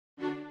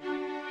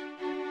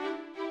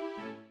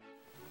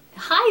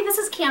Hi, this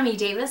is Cami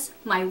Davis.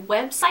 My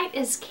website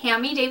is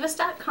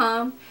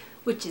CamiDavis.com,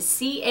 which is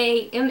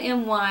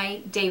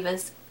C-A-M-M-Y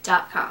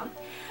Davis.com.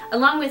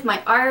 Along with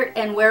my art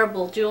and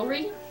wearable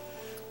jewelry,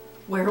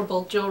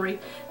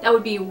 that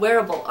would be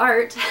wearable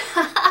art.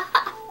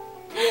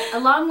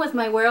 Along with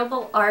my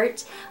wearable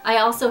art, I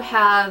also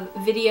have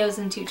videos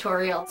and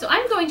tutorials. So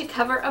I'm going to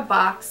cover a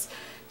box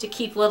to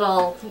keep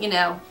little,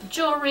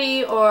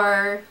 jewelry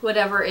or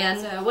whatever in.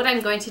 So what I'm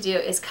going to do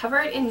is cover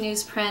it in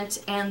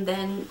newsprint and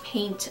then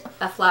paint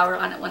a flower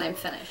on it when I'm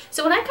finished.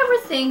 So when I cover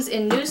things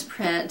in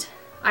newsprint,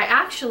 I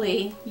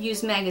actually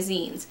use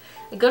magazines.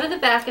 I go to the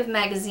back of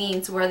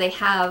magazines where they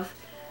have,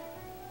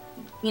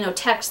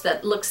 text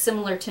that looks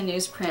similar to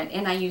newsprint,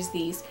 and I use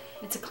these.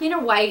 It's a cleaner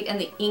white and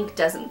the ink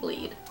doesn't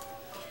bleed.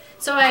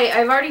 So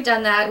I've already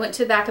done that. I went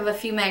to the back of a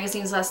few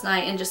magazines last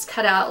night and just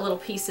cut out little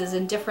pieces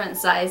in different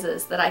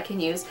sizes that I can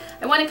use.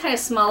 I wanted kind of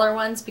smaller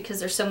ones because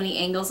there's so many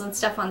angles and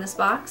stuff on this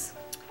box.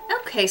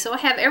 Okay, so I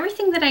have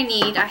everything that I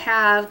need. I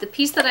have the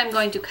piece that I'm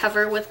going to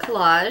cover with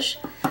collage.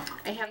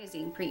 I have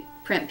magazine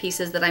print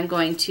pieces that I'm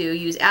going to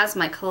use as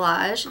my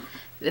collage.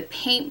 The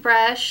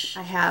paintbrush,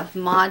 I have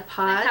Mod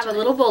Podge, I have a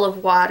little bowl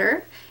of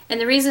water.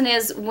 And the reason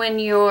is when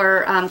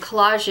you're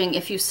collaging,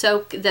 if you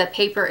soak the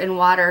paper in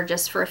water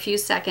just for a few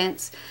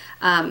seconds,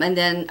 and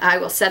then I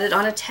will set it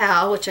on a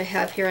towel, which I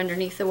have here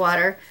underneath the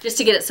water, just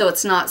to get it so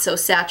it's not so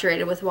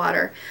saturated with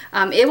water.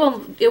 It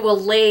will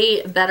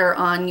lay better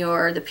on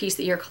the piece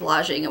that you're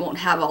collaging. It won't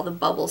have all the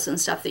bubbles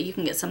and stuff that you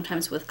can get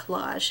sometimes with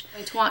collage.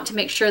 I want to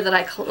make sure that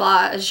I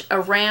collage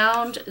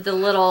around the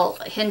little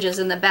hinges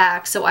in the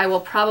back, so I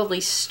will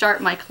probably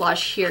start my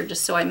collage here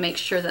just so I make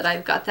sure that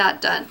I've got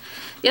that done.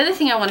 The other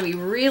thing I want to be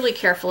really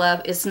careful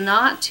of is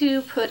not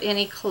to put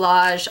any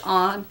collage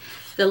on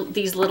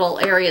these little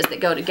areas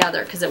that go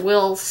together, because it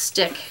will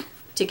stick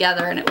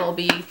together and it will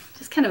be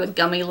just kind of a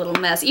gummy little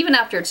mess. Even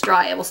after it's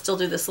dry, it will still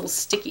do this little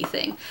sticky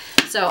thing.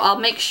 So I'll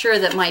make sure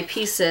that my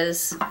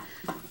pieces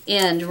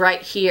end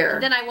right here.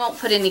 Then I won't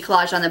put any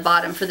collage on the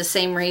bottom for the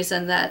same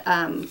reason that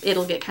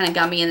it'll get kind of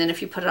gummy, and then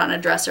if you put it on a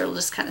dresser, it'll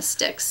just kind of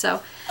stick.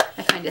 So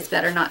I find it's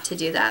better not to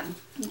do that.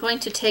 I'm going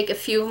to take a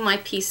few of my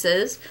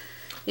pieces,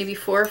 maybe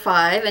 4 or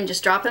 5, and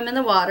just drop them in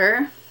the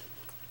water.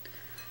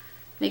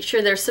 Make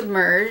sure they're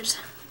submerged.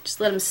 Just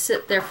let them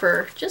sit there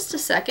for just a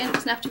second. It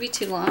doesn't have to be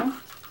too long.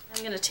 I'm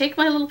going to take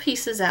my little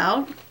pieces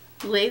out,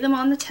 lay them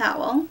on the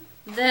towel.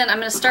 Then I'm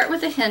going to start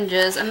with the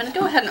hinges. I'm going to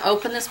go ahead and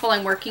open this while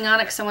I'm working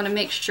on it because I want to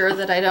make sure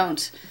that I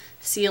don't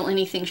seal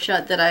anything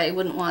shut that I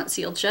wouldn't want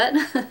sealed shut.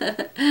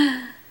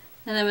 And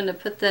I'm going to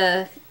put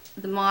the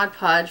Mod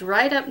Podge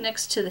right up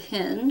next to the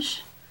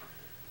hinge.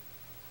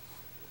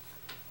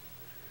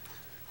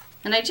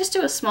 And I just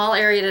do a small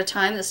area at a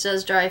time. This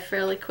does dry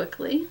fairly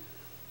quickly.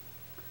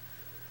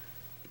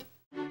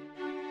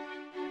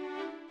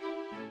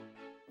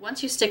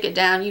 Once you stick it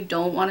down, you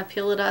don't want to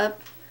peel it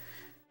up.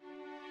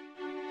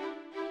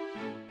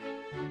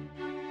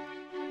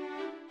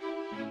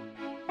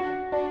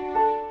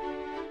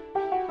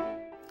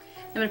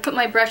 I'm going to put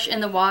my brush in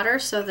the water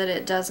so that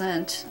it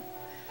doesn't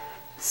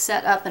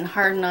set up and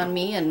harden on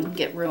me and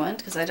get ruined,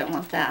 because I don't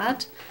want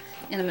that.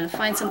 And I'm going to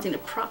find something to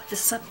prop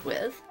this up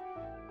with.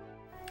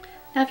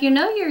 Now, if you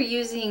know you're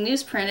using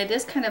newsprint, it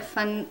is kind of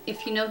fun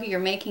if you know who you're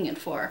making it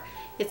for.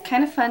 It's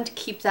kind of fun to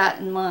keep that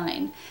in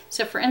mind.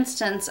 So for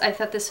instance, I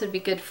thought this would be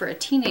good for a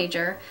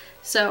teenager,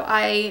 so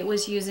I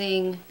was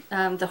using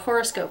the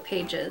horoscope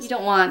pages. You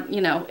don't want,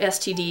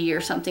 STD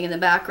or something in the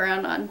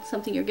background on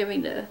something you're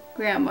giving to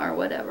grandma or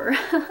whatever.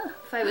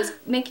 If I was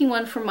making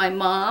one for my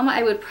mom,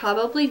 I would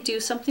probably do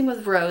something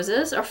with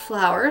roses or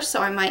flowers,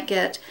 so I might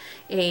get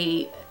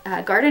a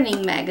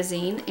gardening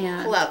magazine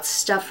and pull out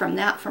stuff from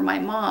that for my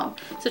mom.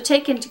 So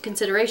take into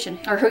consideration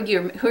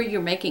who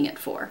you're making it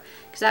for,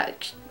 because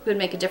that would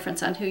make a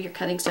difference on who you're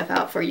cutting stuff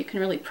out for. You can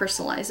really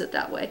personalize it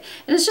that way.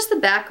 And it's just the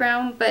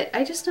background, but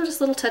I just noticed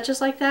little touches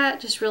like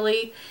that just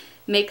really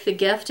make the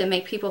gift and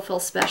make people feel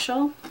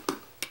special.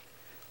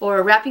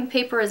 Or wrapping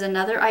paper is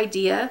another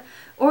idea.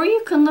 Or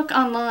you can look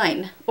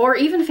online, or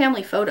even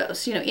family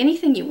photos,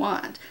 anything you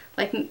want.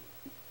 Like,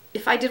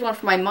 if I did one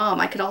for my mom,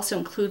 I could also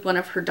include one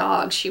of her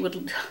dogs. She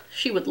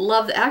would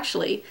love that.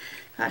 Actually,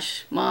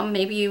 gosh, Mom,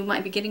 maybe you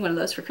might be getting one of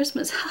those for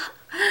Christmas.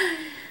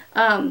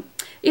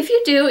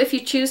 If you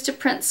choose to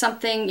print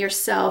something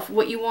yourself,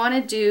 what you want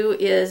to do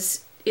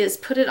is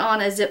put it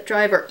on a zip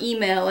drive or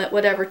email it,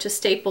 whatever, to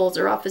Staples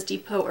or Office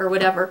Depot or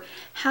whatever.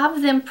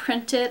 Have them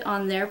print it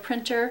on their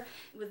printer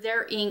with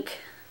their ink,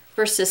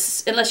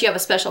 versus, unless you have a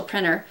special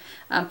printer,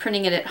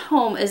 printing it at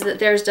home, is that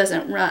theirs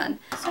doesn't run.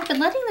 So I've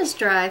been letting this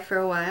dry for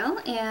a while,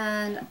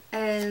 and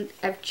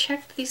I've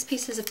checked these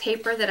pieces of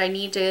paper that I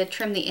need to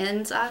trim the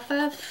ends off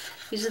of.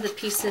 These are the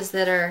pieces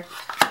that are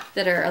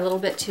a little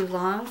bit too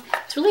long.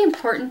 It's really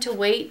important to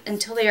wait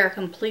until they are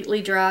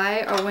completely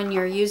dry, or when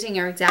you're using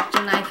your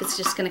X-Acto knife, it's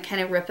just going to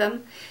kind of rip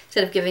them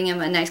instead of giving them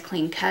a nice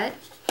clean cut.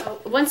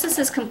 Once this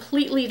is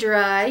completely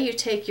dry, you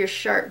take your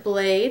sharp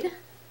blade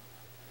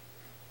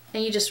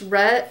and you just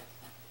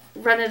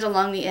run it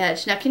along the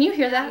edge. Now, can you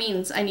hear that?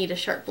 Means I need a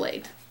sharp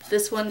blade.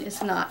 This one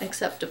is not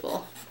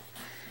acceptable.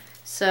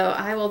 So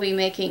I will be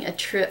making a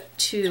trip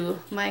to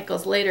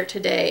Michael's later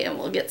today and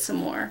we'll get some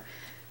more.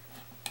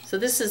 So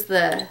this is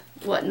the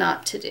what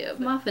not to do.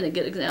 I'm often a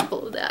good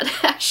example of that,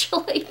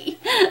 actually.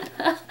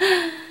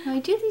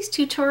 I do these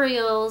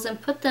tutorials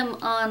and put them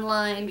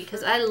online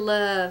because I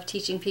love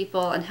teaching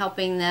people and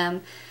helping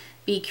them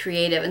be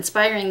creative,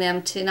 inspiring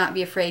them to not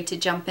be afraid to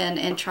jump in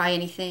and try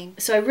anything.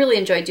 So I really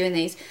enjoy doing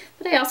these,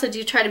 but I also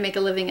do try to make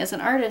a living as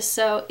an artist.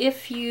 So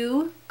if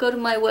you go to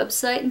my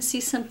website and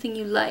see something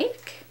you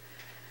like,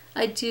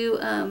 I do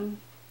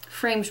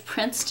framed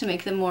prints to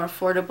make them more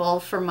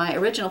affordable for my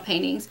original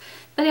paintings,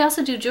 but I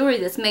also do jewelry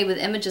that's made with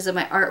images of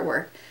my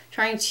artwork,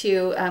 trying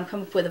to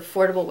come up with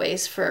affordable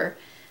ways for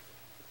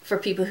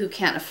people who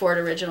can't afford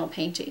original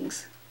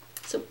paintings.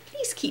 So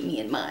please keep me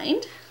in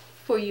mind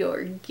for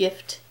your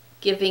gift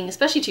giving,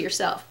 especially to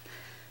yourself,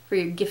 for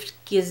your gift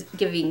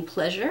giving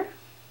pleasure.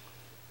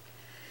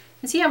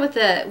 And see how with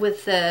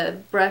the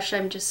brush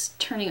I'm just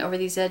turning over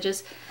these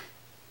edges.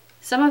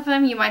 Some of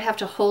them you might have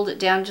to hold it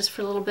down just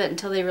for a little bit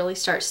until they really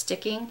start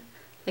sticking.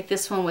 Like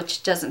this one,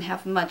 which doesn't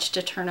have much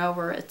to turn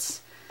over,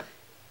 it's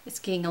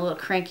getting a little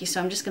cranky, so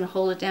I'm just going to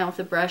hold it down with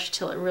the brush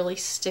till it really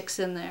sticks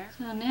in there.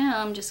 So now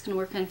I'm just going to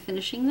work on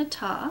finishing the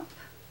top.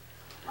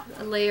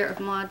 A layer of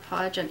Mod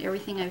Podge on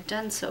everything I've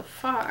done so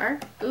far.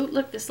 Ooh,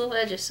 look, this little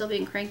edge is still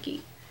being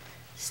cranky.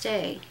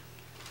 Stay.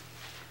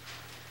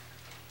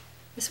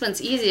 This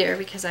one's easier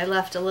because I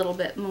left a little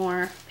bit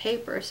more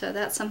paper, so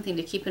that's something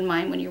to keep in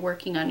mind when you're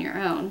working on your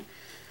own.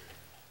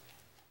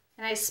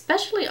 And I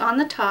especially on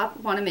the top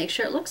want to make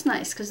sure it looks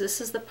nice because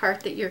this is the part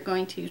that you're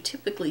going to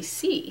typically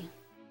see.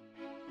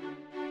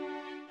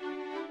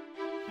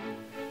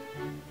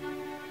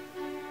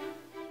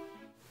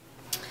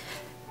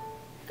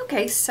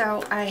 Okay,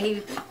 so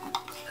I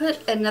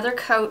put another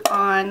coat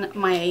on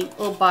my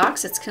little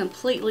box. It's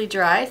completely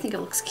dry. I think it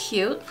looks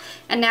cute.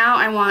 And now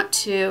I want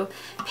to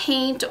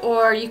paint,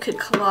 or you could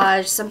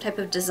collage some type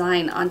of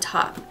design on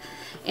top.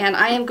 And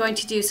I am going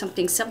to do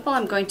something simple.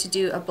 I'm going to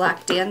do a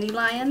black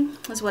dandelion,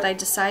 is what I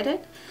decided.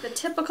 The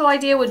typical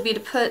idea would be to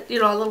put, a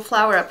little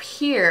flower up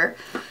here,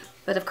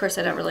 but of course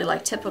I don't really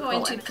like typical.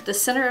 I'm going to put the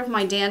center of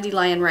my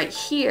dandelion right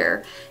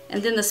here,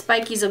 and then the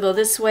spikies will go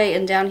this way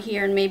and down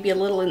here and maybe a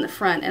little in the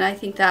front, and I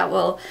think that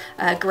will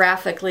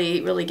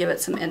graphically really give it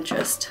some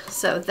interest.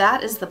 So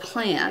that is the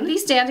plan.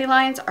 These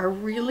dandelions are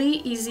really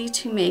easy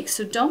to make,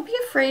 so don't be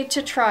afraid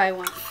to try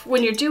one.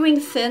 When you're doing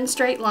thin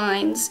straight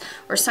lines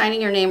or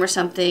signing your name or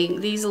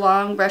something, these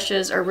long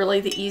brushes are really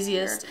the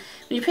easiest.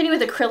 When you're painting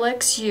with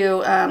acrylics,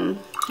 you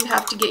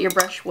have to get your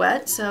brush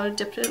wet, so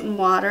dip it in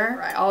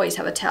water. I always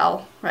have a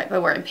towel right by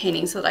where I'm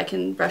painting so that I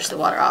can brush the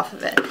water off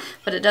of it,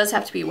 but it does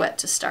have to be wet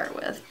to start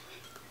with.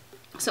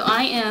 So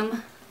I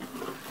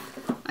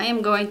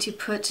am going to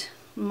put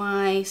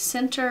my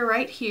center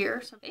right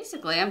here. So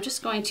basically I'm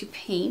just going to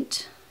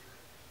paint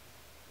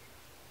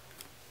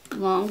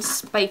long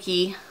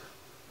spiky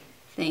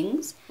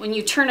things. When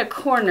you turn a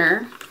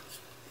corner,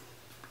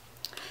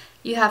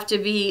 you have to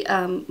be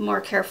more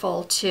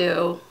careful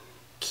to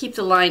keep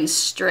the line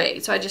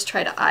straight, so I just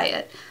try to eye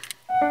it.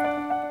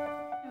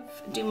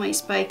 Do my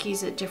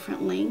spikies at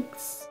different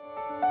lengths.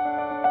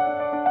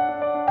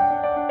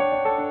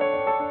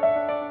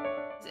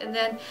 And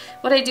then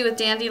what I do with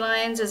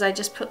dandelions is I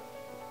just put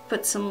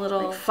some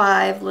little, like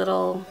 5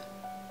 little,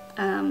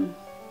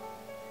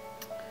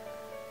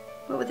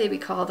 what would they be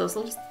called? Those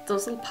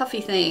little puffy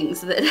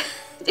things that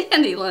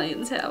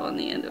dandelions have on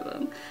the end of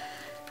them.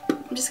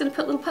 I'm just going to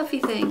put little puffy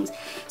things.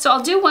 So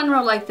I'll do one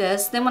row like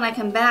this, then when I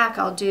come back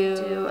I'll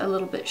do a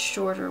little bit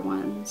shorter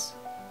ones.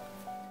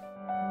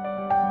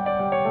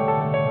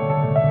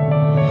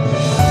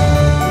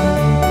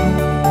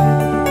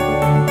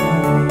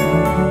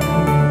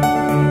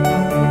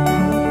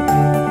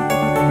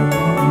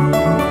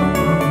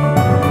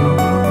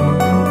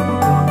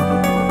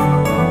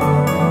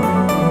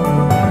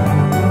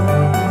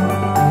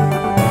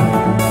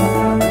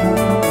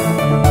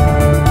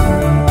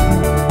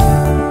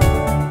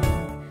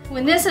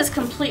 This is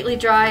completely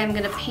dry. I'm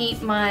going to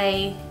paint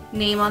my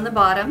name on the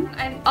bottom.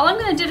 All I'm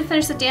going to do to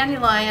finish the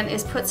dandelion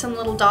is put some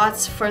little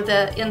dots for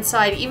the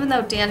inside, even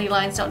though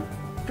dandelions don't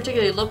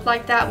particularly look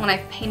like that when I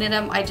painted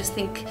them. I just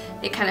think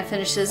it kind of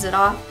finishes it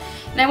off.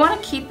 And I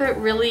want to keep it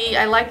really,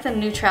 I like the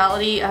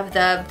neutrality of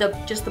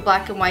just the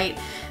black and white.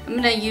 I'm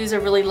going to use a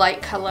really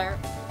light color.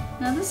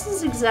 Now this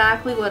is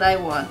exactly what I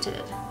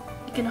wanted.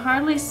 You can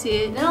hardly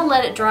see it. Then I'll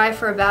let it dry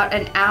for about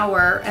an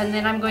hour, and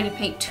then I'm going to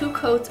paint 2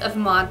 coats of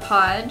Mod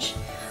Podge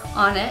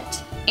on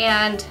it,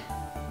 and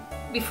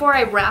before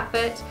I wrap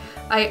it,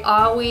 I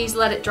always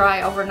let it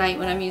dry overnight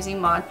when I'm using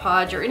Mod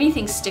Podge or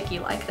anything sticky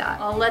like that.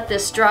 I'll let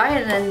this dry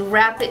and then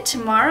wrap it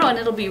tomorrow, and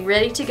it'll be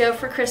ready to go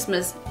for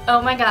Christmas.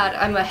 Oh my god,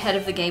 I'm ahead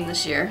of the game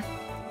this year.